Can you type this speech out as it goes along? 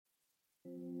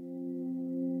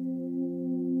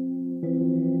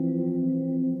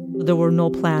There were no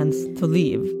plans to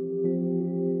leave.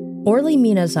 Orly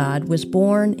Minazad was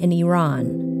born in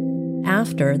Iran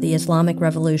after the Islamic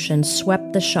Revolution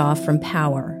swept the Shah from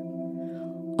power.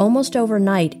 Almost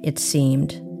overnight, it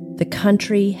seemed, the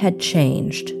country had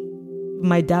changed.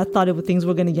 My dad thought things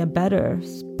were going to get better,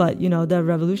 but, the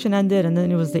revolution ended, and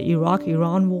then it was the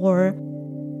Iraq-Iran war.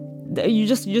 You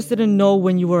just didn't know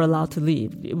when you were allowed to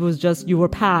leave. It was just, you were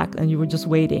packed, and you were just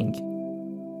waiting.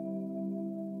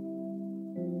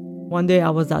 One day I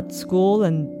was at school,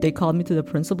 and they called me to the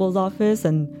principal's office,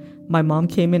 and my mom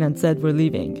came in and said, we're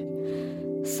leaving.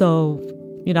 So,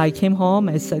 I came home,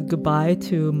 I said goodbye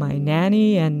to my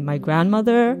nanny and my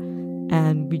grandmother,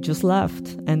 and we just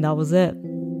left, and that was it.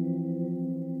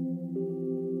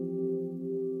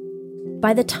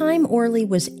 By the time Orly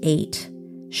was 8,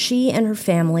 she and her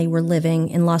family were living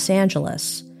in Los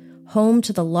Angeles, home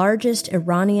to the largest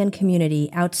Iranian community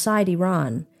outside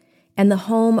Iran, and the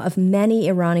home of many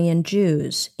Iranian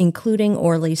Jews, including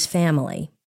Orly's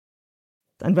family.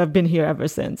 And I've been here ever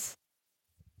since.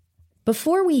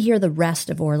 Before we hear the rest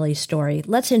of Orly's story,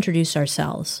 let's introduce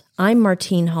ourselves. I'm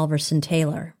Martine Halverson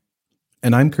Taylor.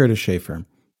 And I'm Curtis Schaefer.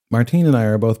 Martine and I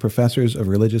are both professors of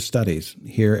religious studies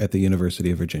here at the University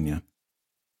of Virginia.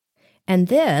 And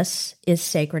this is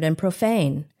Sacred and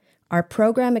Profane, our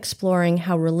program exploring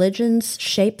how religions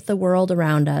shape the world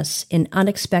around us in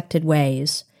unexpected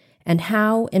ways, and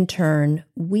how, in turn,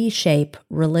 we shape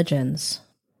religions.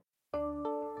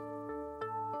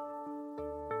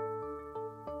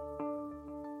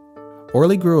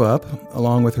 Orly grew up,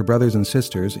 along with her brothers and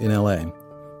sisters, in L.A.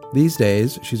 These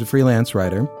days, she's a freelance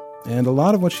writer, and a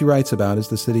lot of what she writes about is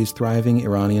the city's thriving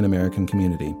Iranian-American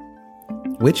community,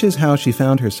 which is how she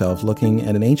found herself looking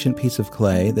at an ancient piece of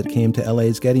clay that came to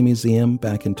LA's Getty Museum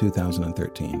back in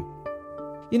 2013.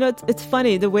 It's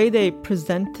funny, the way they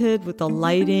presented with the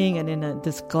lighting and in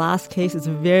this glass case is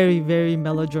very, very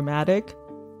melodramatic.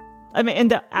 And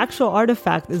the actual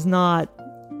artifact is not,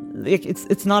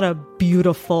 it's not a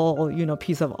beautiful,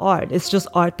 piece of art. It's just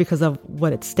art because of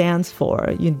what it stands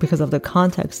for, because of the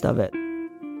context of it.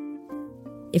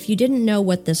 If you didn't know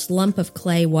what this lump of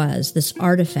clay was, this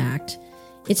artifact,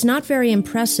 it's not very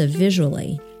impressive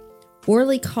visually.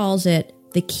 Orly calls it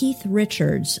the Keith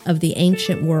Richards of the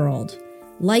ancient world.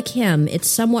 Like him, it's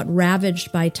somewhat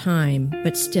ravaged by time,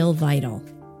 but still vital.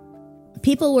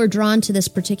 People were drawn to this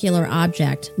particular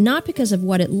object not because of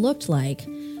what it looked like,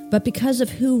 but because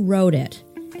of who wrote it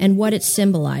and what it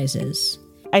symbolizes.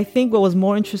 I think what was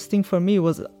more interesting for me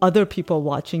was other people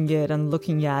watching it and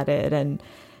looking at it and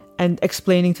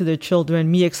explaining to their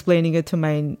children, me explaining it to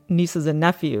my nieces and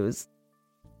nephews.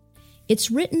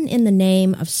 It's written in the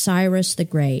name of Cyrus the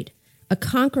Great, a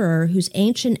conqueror whose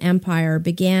ancient empire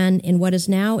began in what is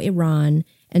now Iran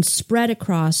and spread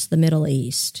across the Middle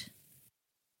East.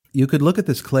 You could look at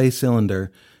this clay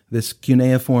cylinder, this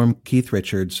cuneiform Keith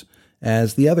Richards,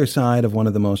 as the other side of one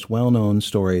of the most well-known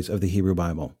stories of the Hebrew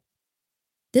Bible.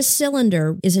 This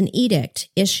cylinder is an edict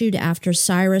issued after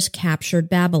Cyrus captured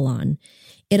Babylon.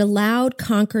 It allowed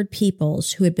conquered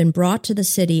peoples who had been brought to the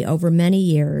city over many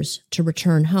years to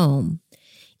return home.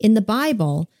 In the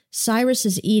Bible,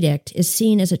 Cyrus's edict is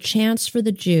seen as a chance for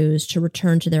the Jews to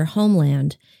return to their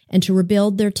homeland and to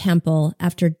rebuild their temple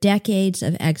after decades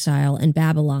of exile in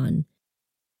Babylon.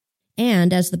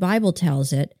 And, as the Bible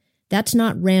tells it, that's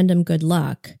not random good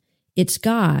luck. It's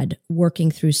God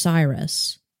working through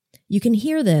Cyrus. You can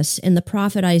hear this in the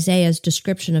prophet Isaiah's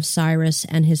description of Cyrus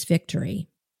and his victory.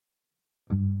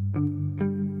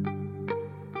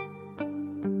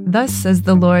 Thus says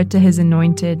the Lord to his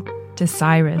anointed, to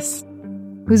Cyrus,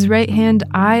 whose right hand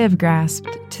I have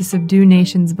grasped to subdue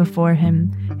nations before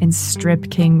him and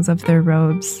strip kings of their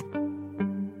robes.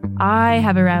 I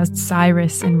have aroused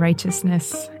Cyrus in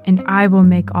righteousness, and I will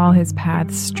make all his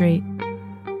paths straight.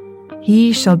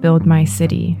 He shall build my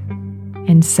city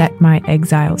and set my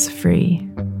exiles free.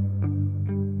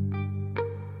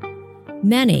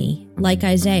 Many, like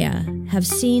Isaiah, have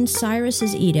seen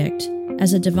Cyrus's edict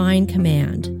as a divine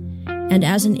command and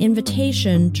as an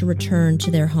invitation to return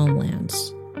to their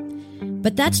homelands.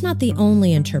 But that's not the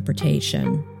only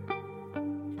interpretation.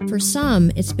 For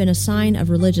some, it's been a sign of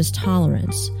religious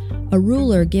tolerance, a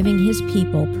ruler giving his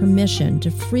people permission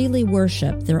to freely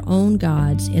worship their own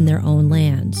gods in their own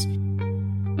lands.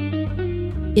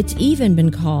 It's even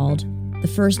been called the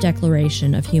first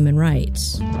declaration of human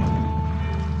rights.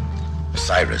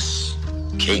 Cyrus,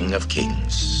 King of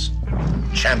Kings,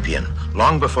 champion,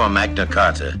 long before Magna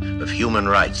Carta, of human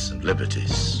rights and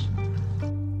liberties.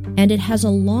 And it has a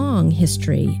long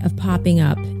history of popping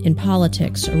up in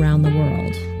politics around the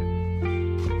world.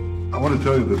 I want to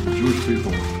tell you that the Jewish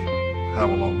people have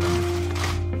a long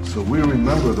memory. So we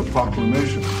remember the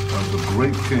proclamation of the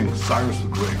great king, Cyrus the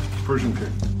Great, Persian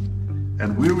king.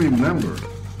 And we remember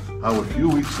how a few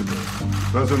weeks ago,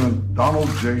 President Donald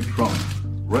J. Trump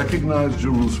recognized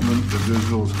Jerusalem as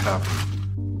Israel's capital.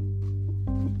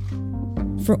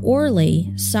 For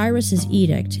Orley, Cyrus's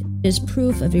edict is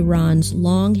proof of Iran's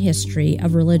long history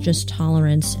of religious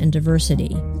tolerance and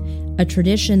diversity, a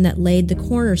tradition that laid the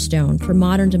cornerstone for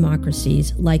modern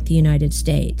democracies like the United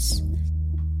States.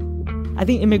 I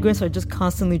think immigrants are just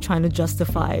constantly trying to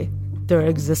justify their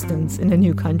existence in a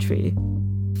new country.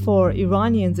 For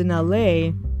Iranians in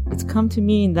LA, it's come to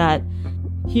mean that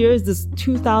here's this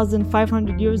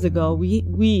 2,500 years ago,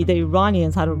 we, the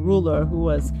Iranians, had a ruler who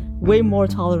was way more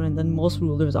tolerant than most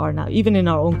rulers are now, even in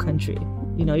our own country,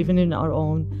 even in our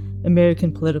own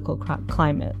American political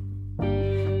climate.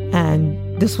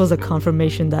 And this was a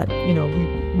confirmation that,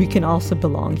 we can also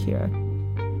belong here.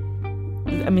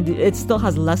 I mean, it still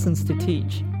has lessons to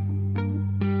teach.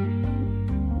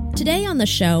 Today on the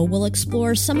show, we'll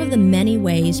explore some of the many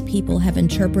ways people have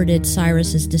interpreted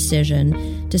Cyrus's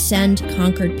decision to send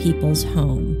conquered peoples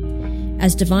home,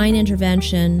 as divine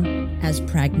intervention, as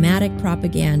pragmatic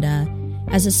propaganda,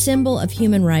 as a symbol of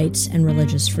human rights and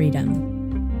religious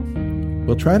freedom.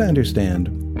 We'll try to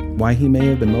understand why he may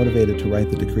have been motivated to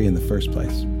write the decree in the first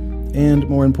place. And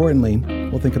more importantly,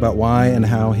 we'll think about why and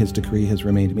how his decree has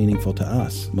remained meaningful to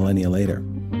us millennia later.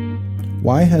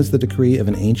 Why has the decree of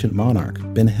an ancient monarch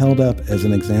been held up as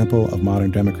an example of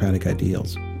modern democratic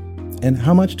ideals? And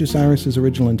how much do Cyrus's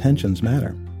original intentions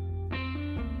matter?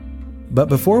 But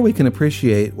before we can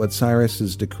appreciate what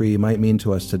Cyrus's decree might mean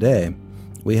to us today,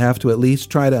 we have to at least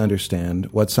try to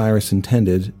understand what Cyrus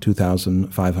intended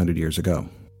 2,500 years ago.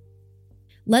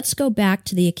 Let's go back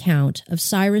to the account of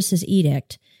Cyrus's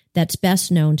edict that's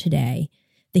best known today,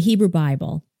 the Hebrew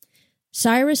Bible.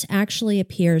 Cyrus actually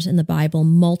appears in the Bible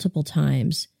multiple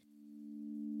times.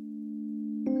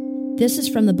 This is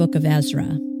from the book of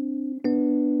Ezra.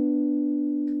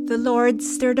 The Lord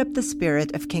stirred up the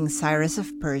spirit of King Cyrus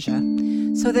of Persia,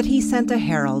 so that he sent a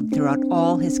herald throughout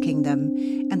all his kingdom,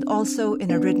 and also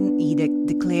in a written edict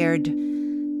declared,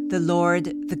 "The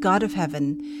Lord, the God of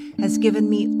heaven, has given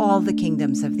me all the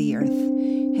kingdoms of the earth,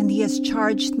 and he has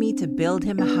charged me to build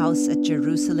him a house at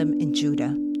Jerusalem in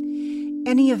Judah.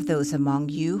 Any of those among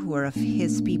you who are of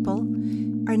his people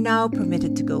are now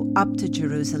permitted to go up to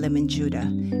Jerusalem in Judah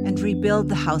and rebuild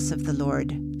the house of the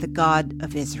Lord, the God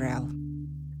of Israel."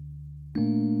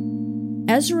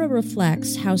 Ezra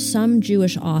reflects how some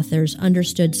Jewish authors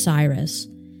understood Cyrus.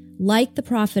 Like the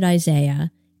prophet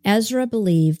Isaiah, Ezra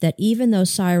believed that even though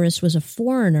Cyrus was a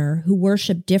foreigner who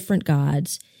worshipped different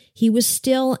gods, he was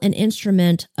still an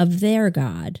instrument of their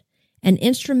God, an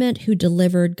instrument who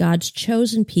delivered God's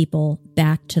chosen people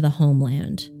back to the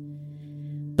homeland.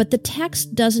 But the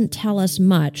text doesn't tell us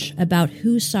much about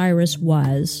who Cyrus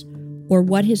was or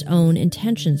what his own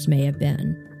intentions may have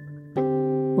been.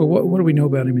 Well, what do we know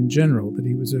about him in general? That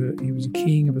he was a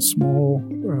king of a small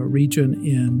region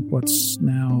in what's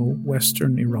now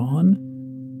Western Iran.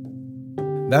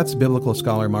 That's biblical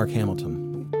scholar Mark Hamilton.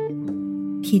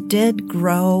 He did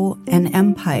grow an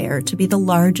empire to be the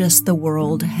largest the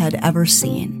world had ever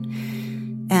seen.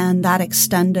 And that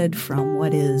extended from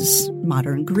what is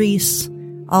modern Greece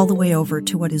all the way over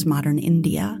to what is modern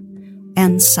India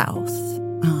and south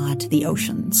to the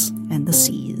oceans and the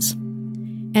seas.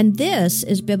 And this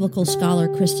is biblical scholar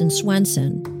Kristen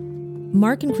Swenson.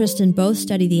 Mark and Kristen both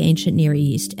study the ancient Near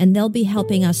East, and they'll be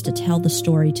helping us to tell the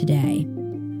story today.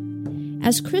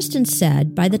 As Kristen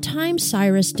said, by the time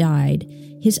Cyrus died,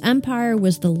 his empire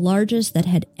was the largest that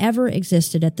had ever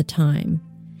existed at the time.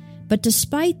 But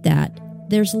despite that,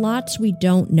 there's lots we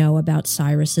don't know about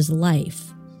Cyrus's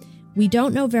life. We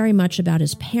don't know very much about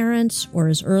his parents or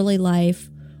his early life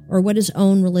or what his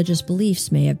own religious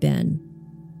beliefs may have been.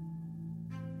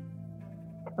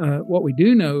 What we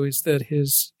do know is that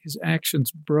his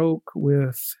actions broke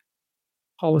with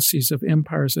policies of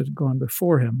empires that had gone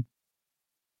before him.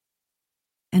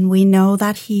 And we know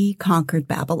that he conquered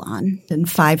Babylon in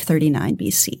 539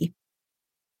 BC.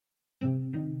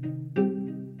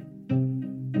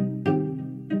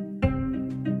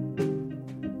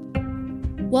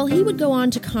 While he would go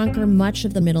on to conquer much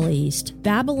of the Middle East,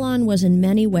 Babylon was in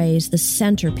many ways the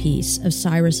centerpiece of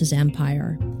Cyrus's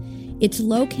empire. It's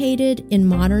located in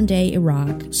modern-day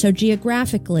Iraq, so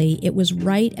geographically it was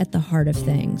right at the heart of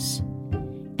things.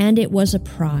 And it was a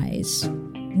prize.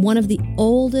 One of the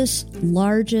oldest,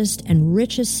 largest, and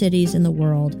richest cities in the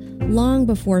world, long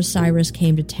before Cyrus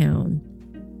came to town.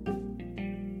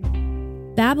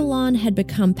 Babylon had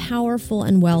become powerful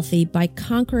and wealthy by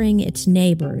conquering its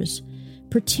neighbors,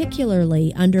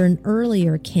 particularly under an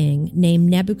earlier king named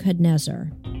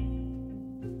Nebuchadnezzar.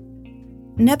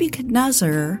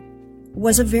 Nebuchadnezzar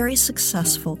was a very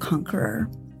successful conqueror.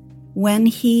 When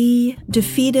he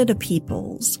defeated a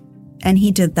peoples, and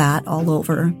he did that all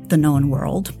over the known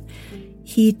world,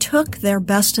 he took their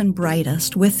best and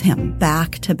brightest with him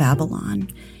back to Babylon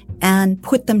and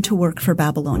put them to work for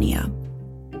Babylonia.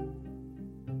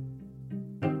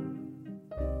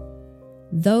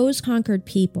 Those conquered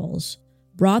peoples,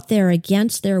 brought there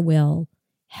against their will,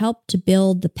 helped to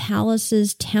build the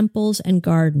palaces, temples, and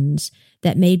gardens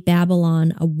that made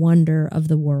Babylon a wonder of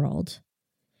the world.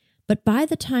 But by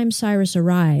the time Cyrus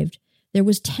arrived, there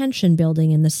was tension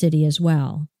building in the city as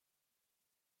well.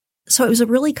 So it was a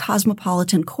really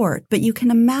cosmopolitan court, but you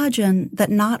can imagine that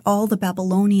not all the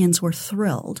Babylonians were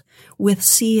thrilled with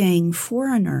seeing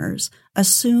foreigners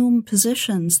assume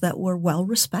positions that were well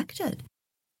respected.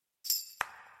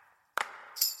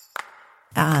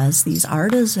 As these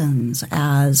artisans,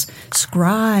 as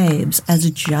scribes,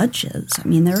 as judges. I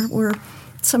mean, there were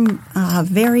some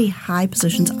very high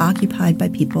positions occupied by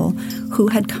people who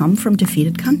had come from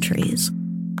defeated countries.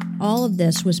 All of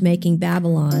this was making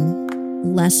Babylon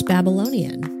less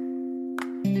Babylonian.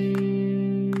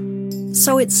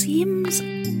 So it seems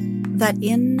that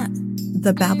in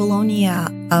the Babylonia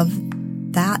of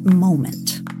that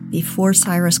moment, before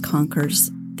Cyrus conquers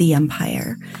the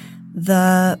empire,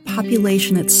 the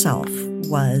population itself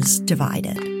was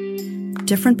divided.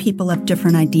 Different people have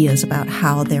different ideas about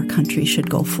how their country should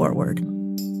go forward.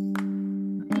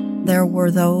 There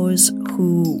were those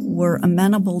who were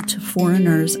amenable to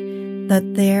foreigners,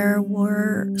 that there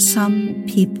were some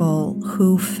people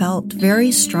who felt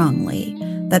very strongly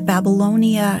that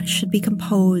Babylonia should be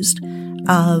composed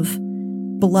of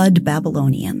blood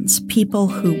Babylonians, people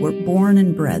who were born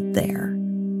and bred there.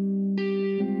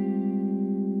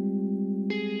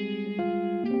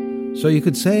 So you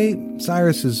could say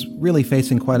Cyrus is really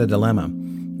facing quite a dilemma.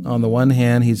 On the one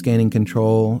hand, he's gaining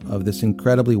control of this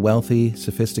incredibly wealthy,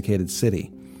 sophisticated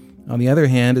city. On the other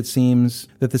hand, it seems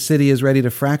that the city is ready to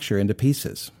fracture into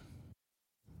pieces.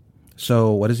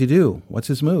 So what does he do? What's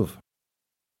his move?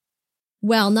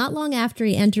 Well, not long after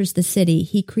he enters the city,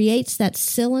 he creates that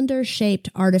cylinder-shaped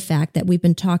artifact that we've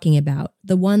been talking about,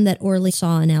 the one that Orly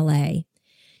saw in L.A.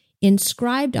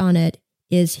 Inscribed on it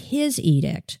is his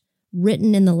edict,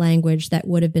 written in the language that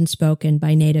would have been spoken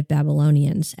by native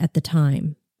Babylonians at the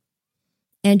time.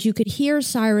 And you could hear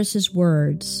Cyrus's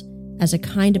words as a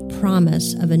kind of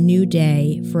promise of a new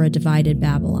day for a divided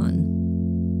Babylon.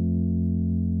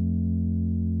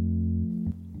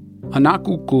 I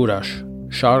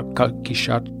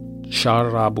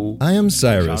am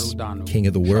Cyrus, king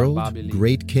of the world,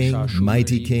 great king,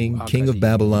 mighty king, king of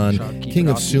Babylon, king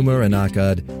of Sumer and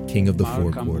Akkad, king of the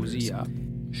four quarters.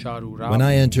 When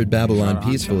I entered Babylon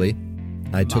peacefully,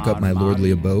 I took up my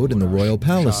lordly abode in the royal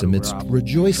palace amidst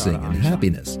rejoicing and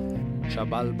happiness.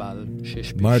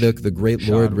 Marduk, the great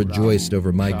lord, rejoiced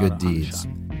over my good deeds.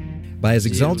 By his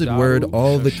exalted word,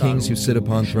 all the kings who sit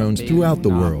upon thrones throughout the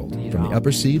world, from the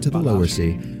upper sea to the lower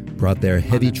sea, brought their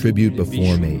heavy tribute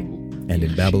before me, and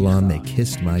in Babylon they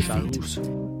kissed my feet.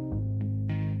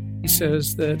 He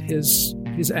says that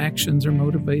his actions are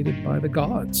motivated by the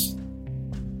gods.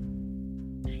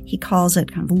 He calls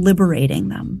it kind of liberating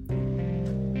them.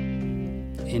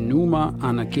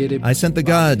 I sent the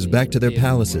gods back to their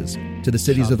palaces, to the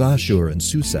cities of Ashur and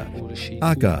Susa,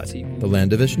 Akkad, the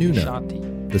land of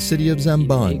Eshnunna, the city of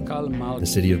Zamban, the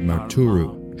city of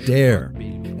Marturu, Dare,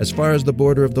 as far as the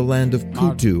border of the land of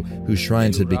Kutu, whose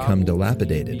shrines had become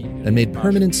dilapidated, and made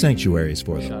permanent sanctuaries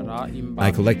for them.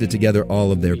 I collected together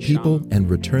all of their people and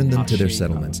returned them to their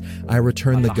settlements. I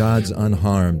returned the gods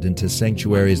unharmed into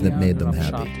sanctuaries that made them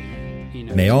happy.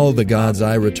 May all the gods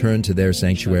I return to their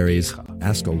sanctuaries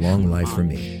ask a long life for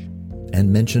me,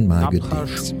 and mention my good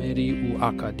deeds.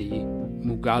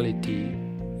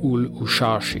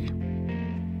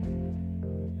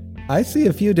 I see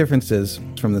a few differences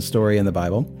from the story in the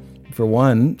Bible. For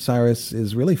one, Cyrus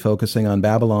is really focusing on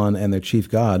Babylon and their chief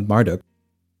god, Marduk.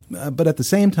 But at the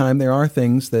same time, there are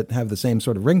things that have the same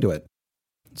sort of ring to it.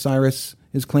 Cyrus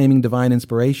is claiming divine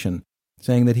inspiration,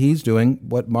 saying that he's doing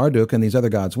what Marduk and these other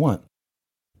gods want.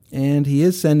 And he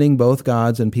is sending both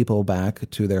gods and people back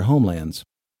to their homelands.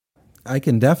 I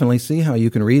can definitely see how you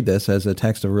can read this as a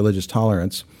text of religious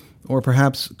tolerance, or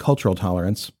perhaps cultural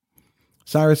tolerance.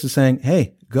 Cyrus is saying,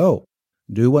 hey, go,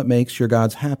 do what makes your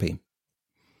gods happy.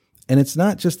 And it's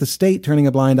not just the state turning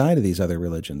a blind eye to these other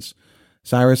religions.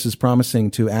 Cyrus is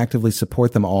promising to actively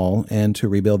support them all and to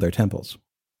rebuild their temples.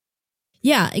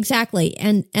 Yeah, exactly.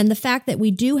 And the fact that we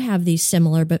do have these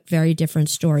similar but very different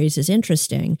stories is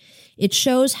interesting. It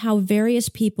shows how various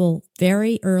people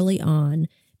very early on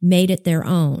made it their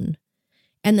own.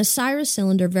 And the Cyrus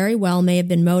cylinder very well may have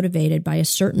been motivated by a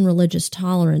certain religious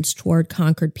tolerance toward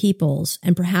conquered peoples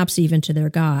and perhaps even to their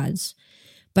gods.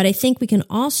 But I think we can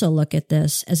also look at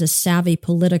this as a savvy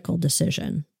political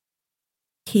decision.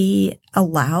 He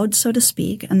allowed, so to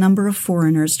speak, a number of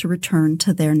foreigners to return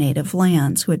to their native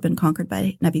lands who had been conquered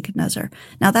by Nebuchadnezzar.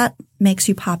 Now, that makes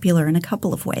you popular in a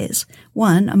couple of ways.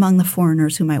 One, among the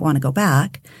foreigners who might want to go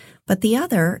back, but the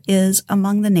other is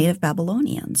among the native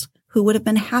Babylonians, who would have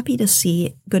been happy to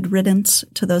see good riddance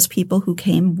to those people who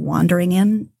came wandering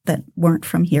in that weren't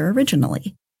from here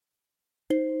originally.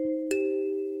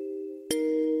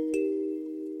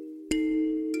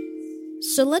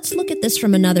 So let's look at this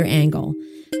from another angle.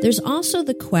 There's also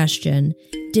the question,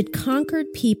 did conquered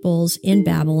peoples in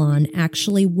Babylon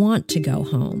actually want to go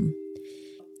home?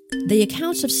 The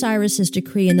accounts of Cyrus's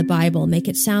decree in the Bible make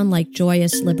it sound like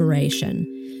joyous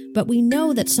liberation, but we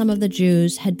know that some of the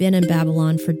Jews had been in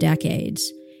Babylon for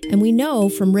decades, and we know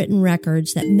from written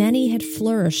records that many had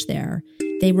flourished there.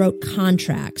 They wrote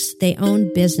contracts, they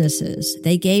owned businesses,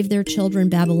 they gave their children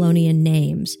Babylonian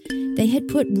names, they had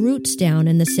put roots down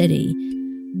in the city.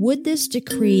 Would this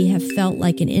decree have felt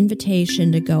like an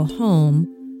invitation to go home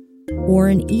or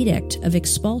an edict of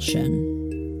expulsion?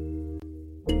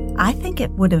 I think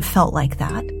it would have felt like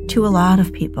that to a lot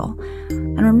of people.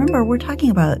 And remember, we're talking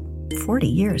about 40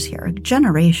 years here, a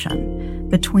generation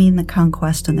between the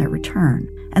conquest and their return.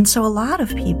 And so a lot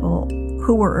of people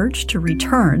who were urged to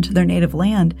return to their native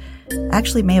land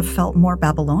actually may have felt more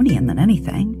Babylonian than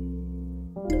anything.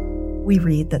 We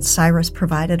read that Cyrus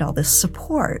provided all this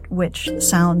support, which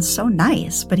sounds so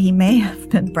nice, but he may have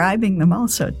been bribing them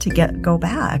also to go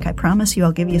back. I promise you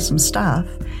I'll give you some stuff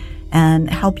and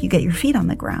help you get your feet on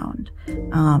the ground.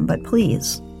 But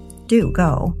please, do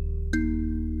go.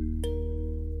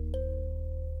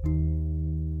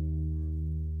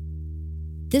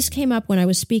 This came up when I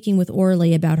was speaking with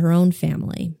Orly about her own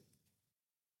family.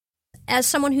 As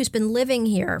someone who's been living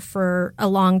here for a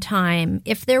long time,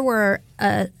 if there were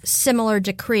a similar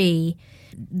decree,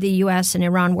 the U.S. and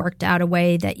Iran worked out a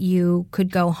way that you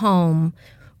could go home,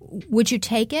 would you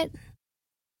take it?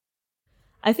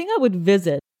 I think I would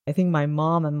visit. I think my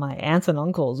mom and my aunts and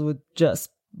uncles would just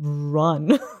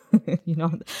run,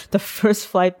 the first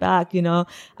flight back,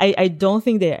 I don't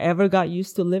think they ever got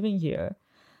used to living here.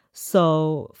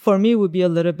 So for me, it would be a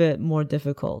little bit more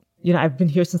difficult. I've been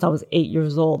here since I was 8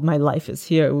 years old. My life is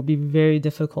here. It would be very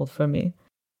difficult for me.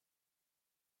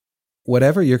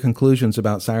 Whatever your conclusions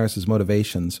about Cyrus's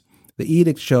motivations, the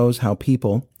edict shows how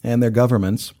people and their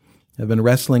governments have been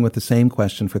wrestling with the same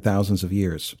question for thousands of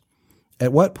years.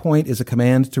 At what point is a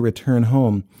command to return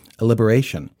home a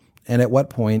liberation? And at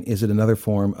what point is it another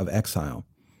form of exile?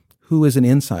 Who is an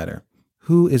insider?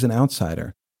 Who is an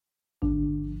outsider?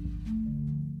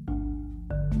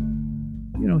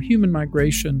 Human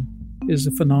migration is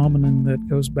a phenomenon that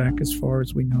goes back as far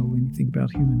as we know anything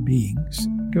about human beings.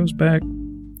 It goes back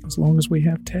as long as we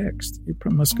have text. It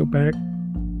must go back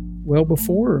well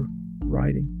before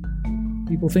writing.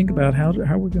 People think about how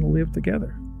we're going to live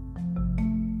together.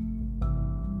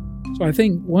 So I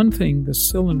think one thing the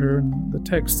cylinder and the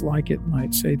text like it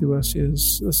might say to us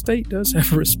is the state does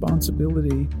have a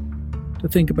responsibility to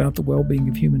think about the well-being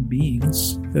of human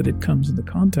beings that it comes into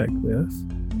contact with.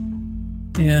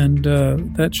 And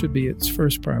that should be its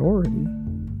first priority.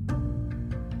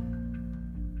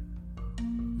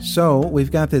 So we've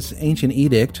got this ancient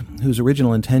edict whose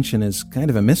original intention is kind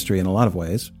of a mystery in a lot of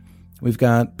ways. We've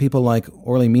got people like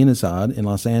Orly Minazad in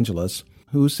Los Angeles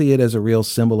who see it as a real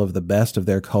symbol of the best of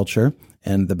their culture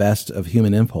and the best of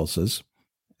human impulses.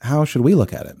 How should we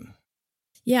look at it?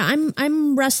 Yeah,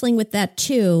 I'm wrestling with that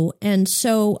too. And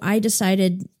so I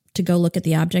decided to go look at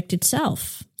the object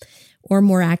itself. Or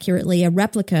more accurately, a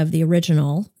replica of the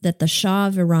original that the Shah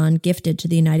of Iran gifted to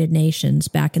the United Nations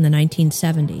back in the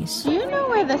 1970s. Do you know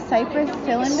where the Cyrus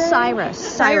cylinder?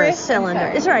 Cyrus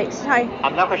cylinder. It's right. Sorry.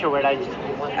 I'm not quite sure where that is.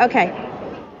 Okay.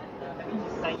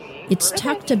 It's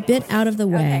tucked a bit out of the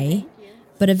way,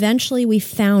 but eventually we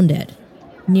found it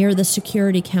near the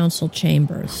Security Council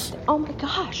chambers. Oh my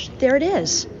gosh, there it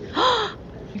is.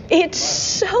 It's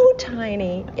so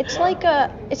tiny. It's like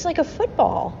a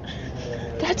football.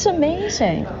 That's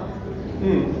amazing.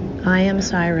 I am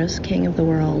Cyrus, king of the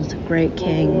world, great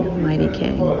king, mighty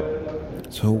king.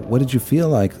 So what did you feel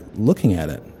like looking at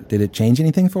it? Did it change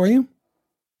anything for you?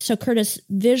 So Curtis,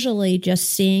 visually just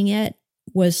seeing it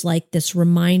was like this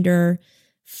reminder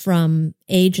from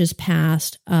ages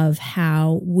past of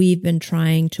how we've been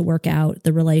trying to work out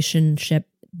the relationship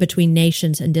between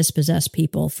nations and dispossessed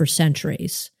people for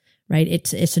centuries, right?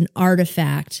 It's an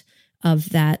artifact of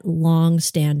that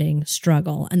long-standing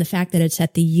struggle. And the fact that it's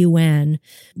at the UN,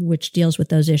 which deals with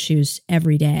those issues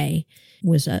every day,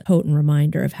 was a potent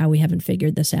reminder of how we haven't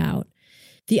figured this out.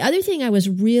 The other thing I was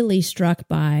really struck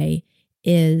by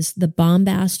is the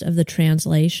bombast of the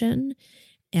translation,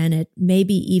 and it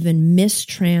maybe even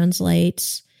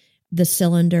mistranslates the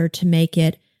cylinder to make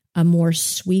it a more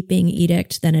sweeping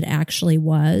edict than it actually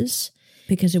was,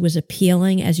 because it was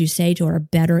appealing, as you say, to our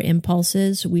better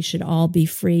impulses. We should all be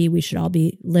free. We should all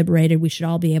be liberated. We should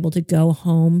all be able to go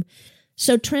home.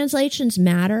 So translations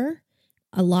matter.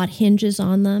 A lot hinges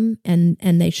on them, and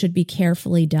they should be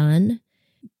carefully done.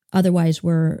 Otherwise,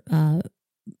 we're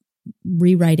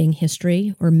rewriting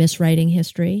history or miswriting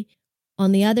history.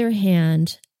 On the other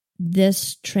hand,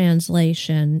 this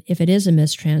translation, if it is a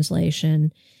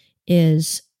mistranslation,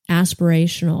 is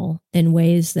aspirational in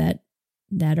ways that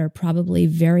are probably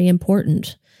very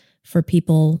important for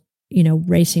people,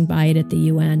 racing by it at the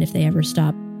UN if they ever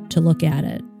stop to look at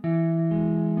it.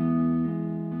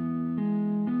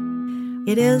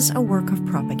 It is a work of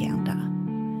propaganda,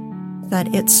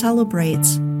 that it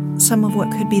celebrates some of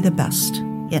what could be the best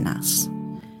in us.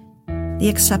 The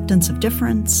acceptance of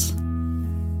difference,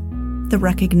 the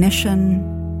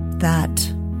recognition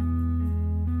that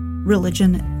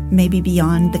religion may be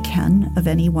beyond the ken of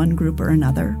any one group or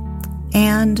another,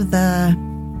 and the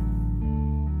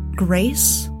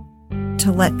grace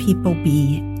to let people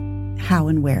be how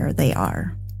and where they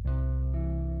are.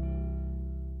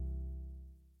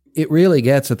 It really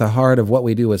gets at the heart of what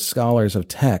we do as scholars of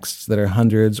texts that are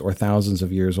hundreds or thousands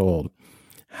of years old.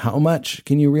 How much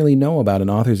can you really know about an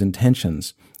author's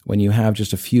intentions when you have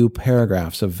just a few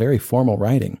paragraphs of very formal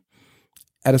writing?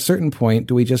 At a certain point,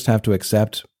 do we just have to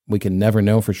accept we can never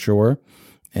know for sure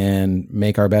and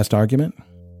make our best argument?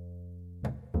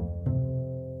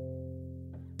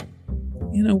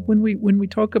 When we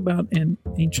talk about in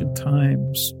ancient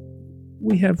times,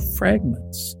 we have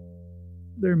fragments.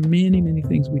 There are many, many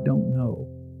things we don't know.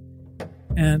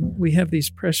 And we have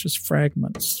these precious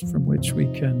fragments from which we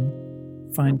can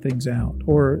find things out.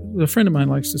 Or a friend of mine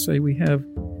likes to say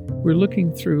we're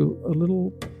looking through a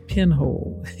little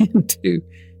pinhole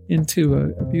into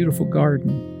a beautiful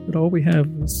garden, but all we have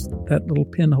is that little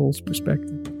pinhole's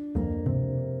perspective.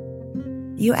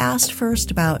 You asked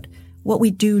first about what we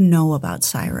do know about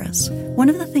Cyrus. One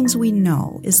of the things we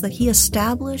know is that he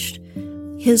established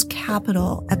his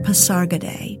capital at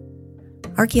Pasargadae.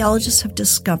 Archaeologists have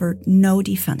discovered no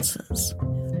defenses,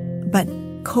 but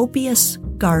copious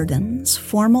gardens,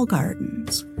 formal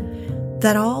gardens,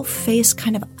 that all face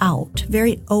kind of out,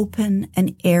 very open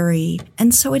and airy.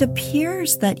 And so it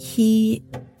appears that he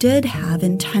did have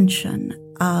intention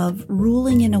of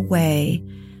ruling in a way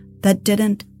that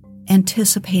didn't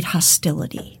anticipate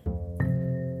hostility.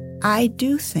 I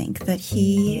do think that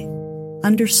he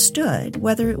understood,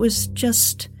 whether it was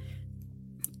just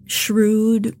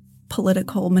shrewd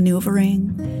political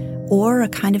maneuvering or a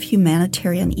kind of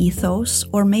humanitarian ethos,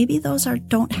 or maybe those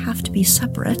don't have to be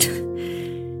separate,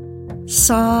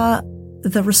 saw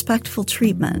the respectful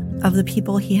treatment of the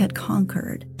people he had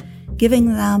conquered, giving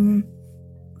them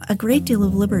a great deal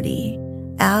of liberty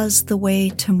as the way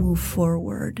to move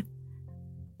forward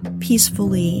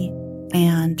peacefully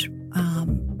and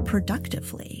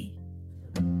productively.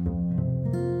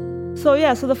 So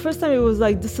the first time it was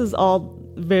like, this is all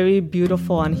very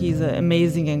beautiful and he's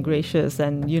amazing and gracious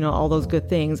and, all those good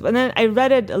things. But then I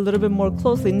read it a little bit more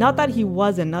closely. Not that he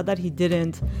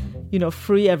didn't,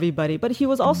 free everybody, but he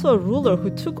was also a ruler who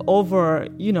took over,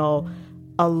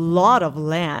 a lot of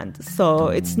land. So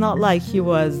it's not like he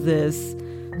was this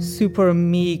super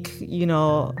meek,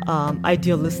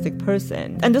 idealistic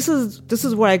person. And this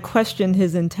is where I questioned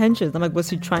his intentions. I'm like, was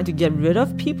he trying to get rid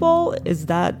of people? Is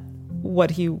that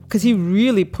what because he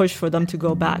really pushed for them to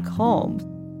go back home.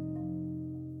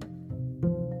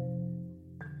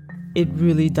 It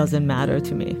really doesn't matter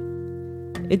to me.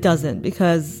 It doesn't,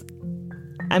 because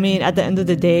at the end of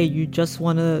the day, you just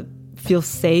want to feel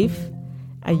safe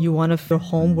and you want to feel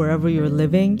home wherever you're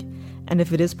living. And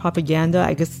if it is propaganda,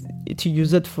 I guess to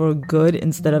use it for good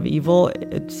instead of evil,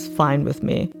 it's fine with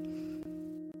me.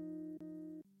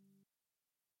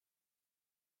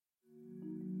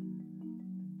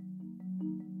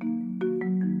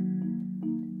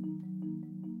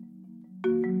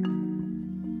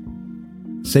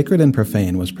 Sacred and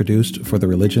Profane was produced for the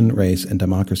Religion, Race, and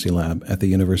Democracy Lab at the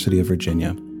University of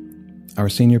Virginia. Our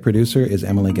senior producer is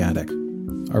Emily Gaddick.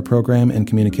 Our program and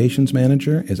communications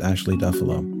manager is Ashley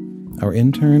Duffalo. Our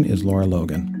intern is Laura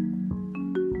Logan.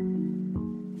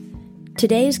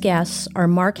 Today's guests are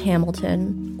Mark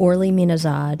Hamilton, Orly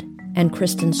Minazad, and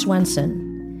Kristen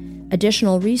Swenson.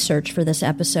 Additional research for this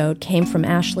episode came from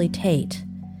Ashley Tate.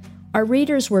 Our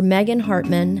readers were Megan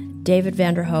Hartman, David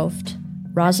Vanderhooft,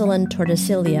 Rosalind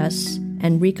Tordesillas,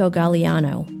 and Rico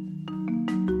Galliano.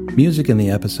 Music in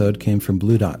the episode came from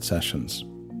Blue Dot Sessions.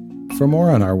 For more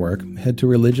on our work, head to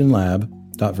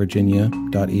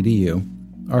religionlab.virginia.edu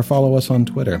or follow us on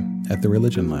Twitter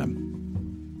 @TheReligionLab.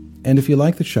 And if you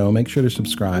like the show, make sure to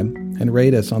subscribe and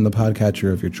rate us on the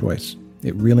podcatcher of your choice.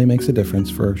 It really makes a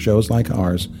difference for shows like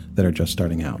ours that are just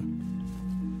starting out.